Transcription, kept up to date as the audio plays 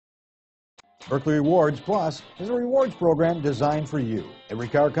Buerkle Rewards Plus is a rewards program designed for you. Every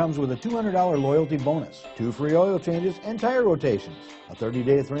car comes with a $200 loyalty bonus, 2 free oil changes and tire rotations, a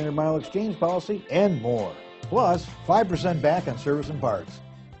 30-day 300-mile exchange policy, and more. Plus, 5% back on service and parts.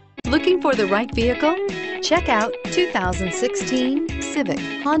 Looking for the right vehicle? Check out 2016 Civic,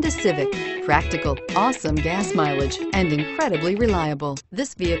 Honda Civic. Practical, awesome gas mileage, and incredibly reliable.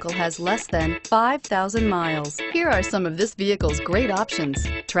 This vehicle has less than 5,000 miles. Here are some of this vehicle's great options: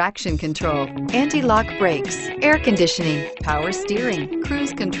 traction control, anti-lock brakes, air conditioning, power steering,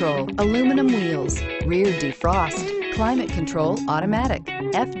 cruise control, aluminum wheels, rear defrost, climate control automatic,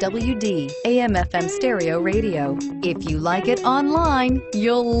 FWD, AM/FM stereo radio. If you like it online,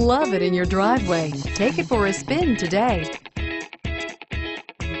 you'll love it in your driveway. Take it for a spin today.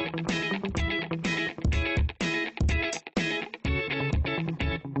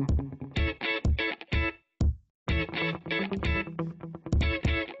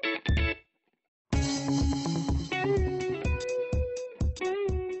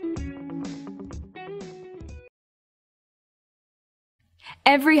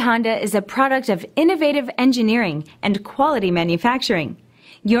 Every Honda is a product of innovative engineering and quality manufacturing.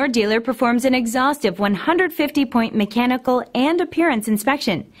 Your dealer performs an exhaustive 150-point mechanical and appearance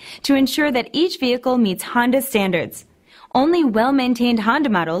inspection to ensure that each vehicle meets Honda standards. Only well-maintained Honda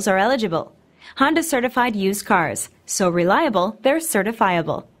models are eligible. Honda certified used cars, so reliable they're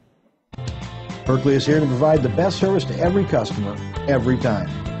certifiable. Buerkle is here to provide the best service to every customer, every time.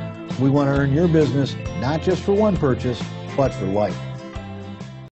 We want to earn your business not just for one purchase, but for life.